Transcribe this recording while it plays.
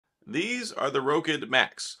These are the Rokid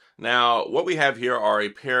Max. Now, what we have here are a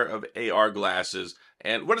pair of AR glasses,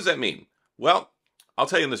 and what does that mean? Well, I'll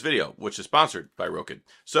tell you in this video, which is sponsored by Rokid.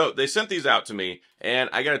 So they sent these out to me, and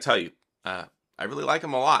I gotta tell you, I really like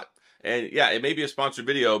them a lot. And yeah, it may be a sponsored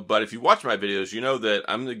video, but if you watch my videos, you know that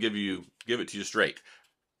I'm gonna give it to you straight.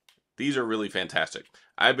 These are really fantastic.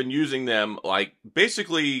 I've been using them, like,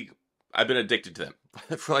 basically, I've been addicted to them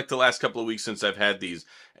for like the last couple of weeks since I've had these.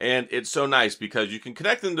 And it's so nice because you can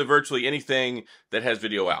connect them to virtually anything that has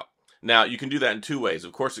video out. Now, you can do that in two ways.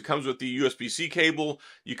 Of course, it comes with the USB-C cable.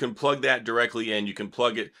 You can plug that directly in. You can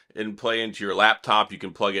plug it and play into your laptop. You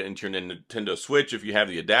can plug it into your Nintendo Switch if you have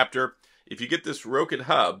the adapter. If you get this Rokid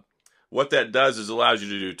hub, what that does is allows you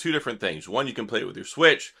to do two different things. One, you can play it with your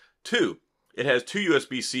Switch. Two, it has two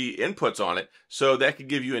USB-C inputs on it, so that could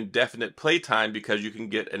give you indefinite playtime because you can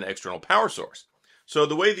get an external power source. So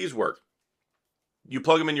the way these work, you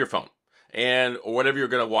plug them in your phone and or whatever you're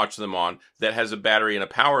going to watch them on that has a battery and a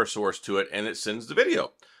power source to it, and it sends the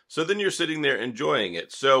video. So then you're sitting there enjoying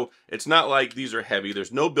it. So it's not like these are heavy.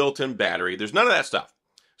 There's no built-in battery. There's none of that stuff.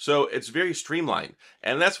 So it's very streamlined.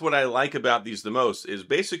 And that's what I like about these the most is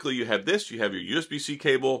basically you have this, you have your USB-C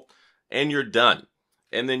cable, and you're done.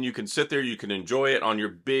 And then you can sit there, you can enjoy it on your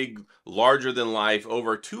big, larger than life,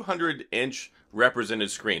 over 200-inch represented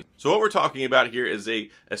screen. So what we're talking about here is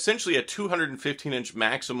essentially a 215-inch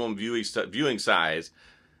maximum viewing size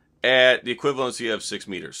at the equivalency of 6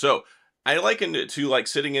 meters. So I liken it to like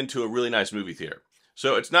sitting into a really nice movie theater.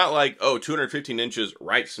 So it's not like, oh, 215 inches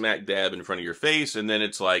right smack dab in front of your face, and then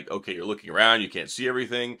it's like, okay, you're looking around, you can't see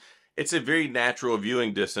everything. It's a very natural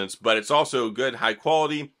viewing distance, but it's also good, high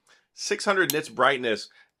quality, 600 nits brightness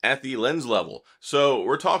at the lens level. So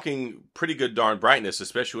we're talking pretty good darn brightness,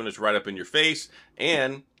 especially when it's right up in your face,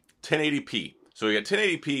 and 1080p. So we got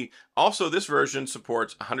 1080p. Also, this version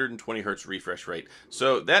supports 120 hertz refresh rate.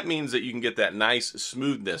 So that means that you can get that nice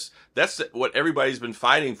smoothness. That's what everybody's been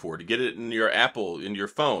fighting for, to get it in your Apple, in your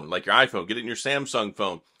phone, like your iPhone, get it in your Samsung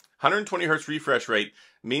phone. 120 hertz refresh rate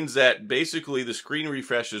means that basically the screen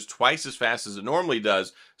refreshes twice as fast as it normally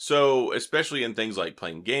does. So especially in things like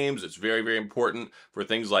playing games, it's very, very important for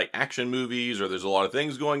things like action movies or there's a lot of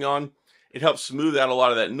things going on. It helps smooth out a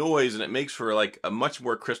lot of that noise and it makes for like a much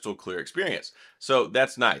more crystal clear experience. So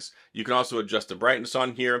that's nice. You can also adjust the brightness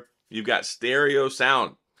on here. You've got stereo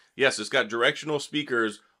sound. Yes, it's got directional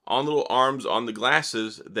speakers on little arms on the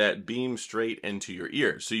glasses that beam straight into your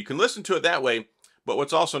ears. So you can listen to it that way. But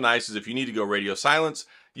what's also nice is if you need to go radio silence,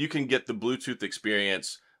 you can get the Bluetooth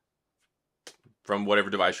experience from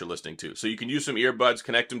whatever device you're listening to. So you can use some earbuds,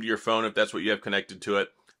 connect them to your phone if that's what you have connected to it.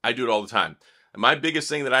 I do it all the time. And my biggest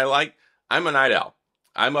thing that I like, I'm a night owl.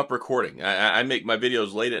 I'm up recording. I make my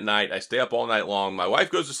videos late at night. I stay up all night long. My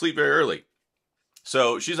wife goes to sleep very early.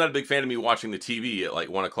 So she's not a big fan of me watching the TV at like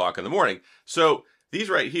 1 o'clock in the morning. So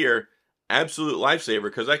these right here, absolute lifesaver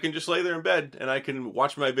because I can just lay there in bed and I can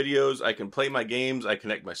watch my videos, I can play my games, I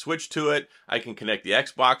connect my Switch to it, I can connect the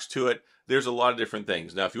Xbox to it. There's a lot of different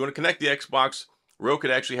things. Now, if you want to connect the Xbox,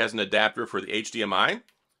 Rokid actually has an adapter for the HDMI,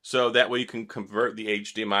 so that way you can convert the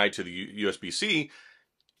HDMI to the USB-C.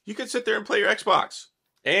 You can sit there and play your Xbox.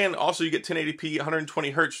 And also you get 1080p,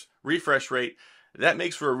 120 hertz refresh rate. That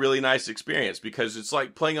makes for a really nice experience because it's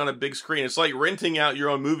like playing on a big screen. It's like renting out your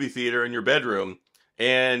own movie theater in your bedroom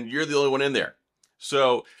and you're the only one in there.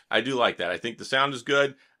 So I do like that. I think the sound is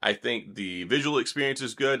good. I think the visual experience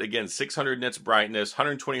is good. Again, 600 nits brightness,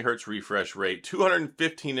 120 hertz refresh rate,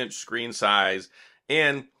 215-inch screen size.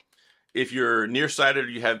 And if you're nearsighted or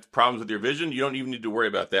you have problems with your vision, you don't even need to worry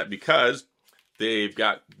about that because they've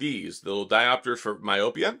got these, the little diopters for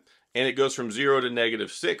myopia, and it goes from 0 to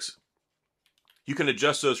 -6. You can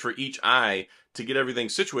adjust those for each eye to get everything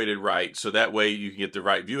situated right, so that way you can get the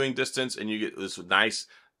right viewing distance and you get this nice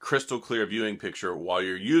crystal clear viewing picture while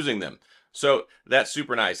you're using them. So that's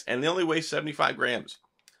super nice. And they only weigh 75 grams.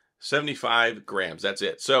 75 grams, that's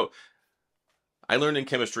it. So I learned in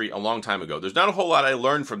chemistry a long time ago. There's not a whole lot I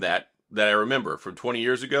learned from that I remember from 20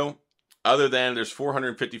 years ago, other than there's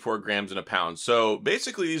 454 grams in a pound. So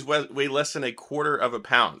basically these weigh less than 1/4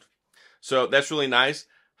 pound. So that's really nice.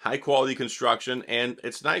 High quality construction, and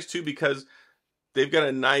it's nice too because they've got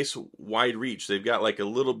a nice wide reach. They've got like a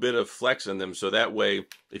little bit of flex in them, so that way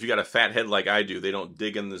if you got a fat head like I do, they don't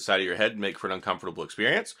dig in the side of your head and make for an uncomfortable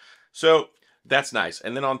experience. So that's nice.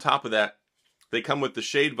 And then on top of that, they come with the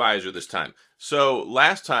shade visor this time. So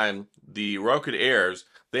last time, the Rokid Airs,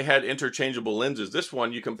 they had interchangeable lenses. This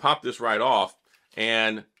one, you can pop this right off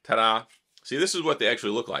and ta-da. See, this is what they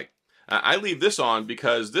actually look like. I leave this on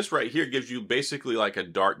because this right here gives you basically like a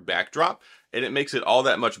dark backdrop, and it makes it all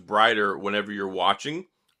that much brighter whenever you're watching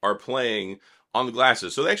or playing on the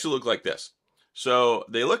glasses. So they actually look like this. So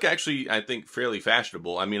they look actually, I think, fairly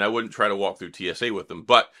fashionable. I mean, I wouldn't try to walk through TSA with them,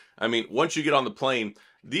 but I mean, once you get on the plane,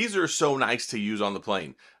 these are so nice to use on the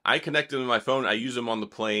plane. I connect them to my phone. I use them on the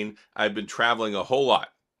plane. I've been traveling a whole lot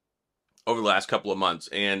over the last couple of months,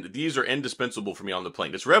 and these are indispensable for me on the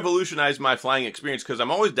plane. It's revolutionized my flying experience because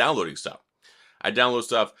I'm always downloading stuff. I download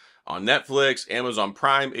stuff on Netflix, Amazon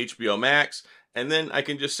Prime, HBO Max, and then I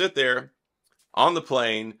can just sit there on the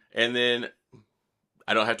plane, and then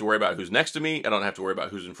I don't have to worry about who's next to me. I don't have to worry about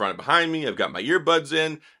who's in front and behind me. I've got my earbuds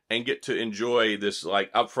in and get to enjoy this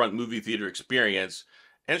like upfront movie theater experience.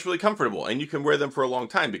 And it's really comfortable, and you can wear them for a long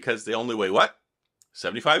time because they only weigh what?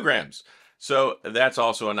 75 grams. So that's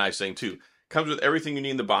also a nice thing too. Comes with everything you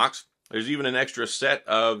need in the box. There's even an extra set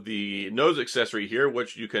of the nose accessory here,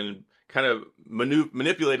 which you can kind of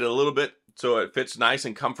manipulate it a little bit so it fits nice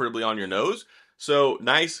and comfortably on your nose. So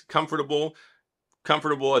nice, comfortable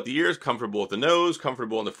at the ears, comfortable at the nose,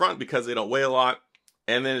 comfortable in the front because they don't weigh a lot.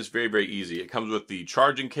 And then it's very, very easy. It comes with the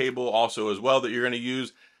charging cable also as well that you're going to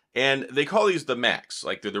use. And they call these the Max,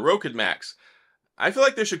 like they're the Rokid Max. I feel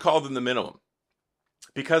like they should call them the minimum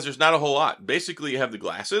because there's not a whole lot. Basically, you have the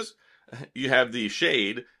glasses, you have the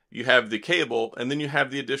shade, you have the cable, and then you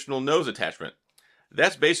have the additional nose attachment.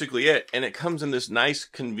 That's basically it, and it comes in this nice,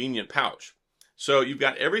 convenient pouch. So you've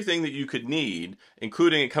got everything that you could need,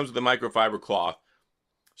 including it comes with a microfiber cloth,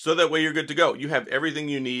 so that way you're good to go. You have everything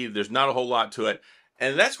you need. There's not a whole lot to it,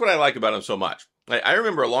 and that's what I like about them so much. I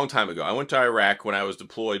remember a long time ago, I went to Iraq when I was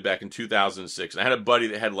deployed back in 2006, and I had a buddy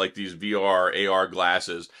that had like these VR, AR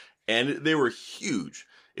glasses, and they were huge.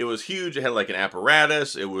 It was huge. It had like an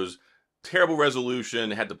apparatus. It was terrible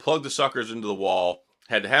resolution. It had to plug the suckers into the wall.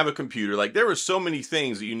 Had to have a computer. Like there were so many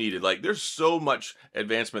things that you needed. Like there's so much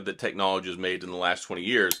advancement that technology has made in the last 20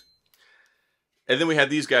 years. And then we had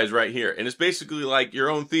these guys right here. And it's basically like your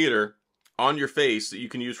own theater on your face that you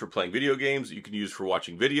can use for playing video games, that you can use for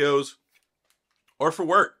watching videos, or for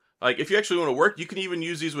work. Like if you actually want to work, you can even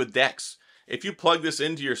use these with DeX. If you plug this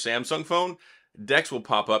into your Samsung phone, DeX will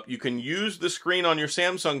pop up. You can use the screen on your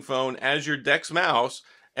Samsung phone as your DeX mouse,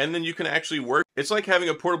 and then you can actually work. It's like having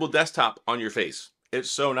a portable desktop on your face. It's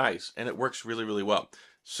so nice, and it works really, really well.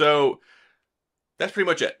 So that's pretty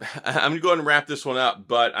much it. I'm going to go ahead and wrap this one up,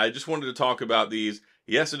 but I just wanted to talk about these.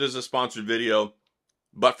 Yes, it is a sponsored video,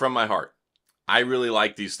 but from my heart. I really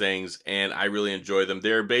like these things, and I really enjoy them.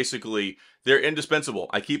 They're indispensable.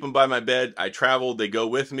 I keep them by my bed. I travel. They go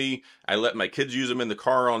with me. I let my kids use them in the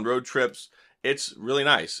car on road trips. It's really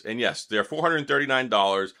nice. And yes, they're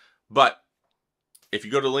 $439, but if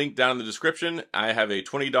you go to the link down in the description, I have a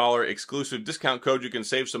 $20 exclusive discount code. You can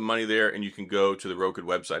save some money there, and you can go to the Rokid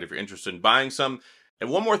website if you're interested in buying some. And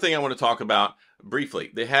one more thing I want to talk about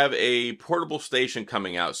briefly. They have a portable station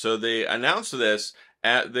coming out. So they announced this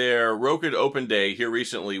at their Rokid Open Day here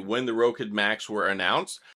recently when the Rokid Max were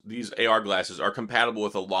announced. These AR glasses are compatible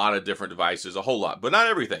with a lot of different devices, a whole lot, but not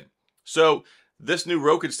everything. So this new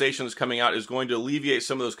Rokid station that's coming out is going to alleviate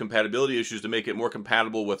some of those compatibility issues to make it more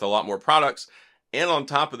compatible with a lot more products. And on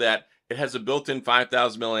top of that, it has a built-in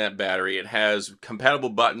 5,000 milliamp battery. It has compatible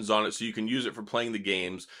buttons on it so you can use it for playing the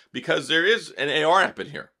games because there is an AR app in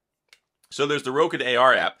here. So there's the Rokid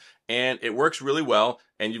AR app, and it works really well.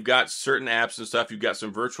 And you've got certain apps and stuff. You've got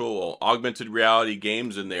some virtual augmented reality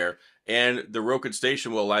games in there. And the Rokid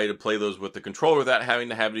station will allow you to play those with the controller without having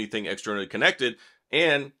to have anything externally connected.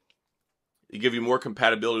 And it give you more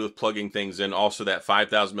compatibility with plugging things in. Also that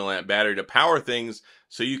 5,000 milliamp battery to power things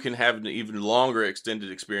so you can have an even longer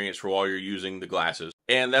extended experience for while you're using the glasses.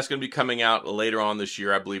 And that's going to be coming out later on this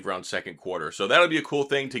year, I believe around second quarter. So that'll be a cool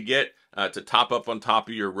thing to get to top up on top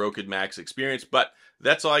of your Rokid Max experience. But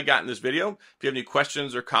that's all I got in this video. If you have any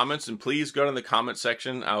questions or comments, then please go to the comment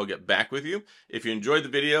section. I will get back with you. If you enjoyed the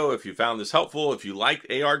video, if you found this helpful, if you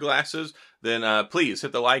like AR glasses, then please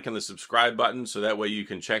hit the like and the subscribe button so that way you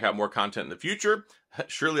can check out more content in the future.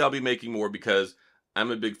 Surely I'll be making more because I'm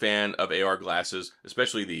a big fan of AR glasses,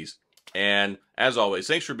 especially these. And as always,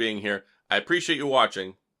 thanks for being here. I appreciate you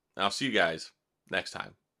watching. I'll see you guys next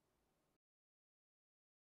time.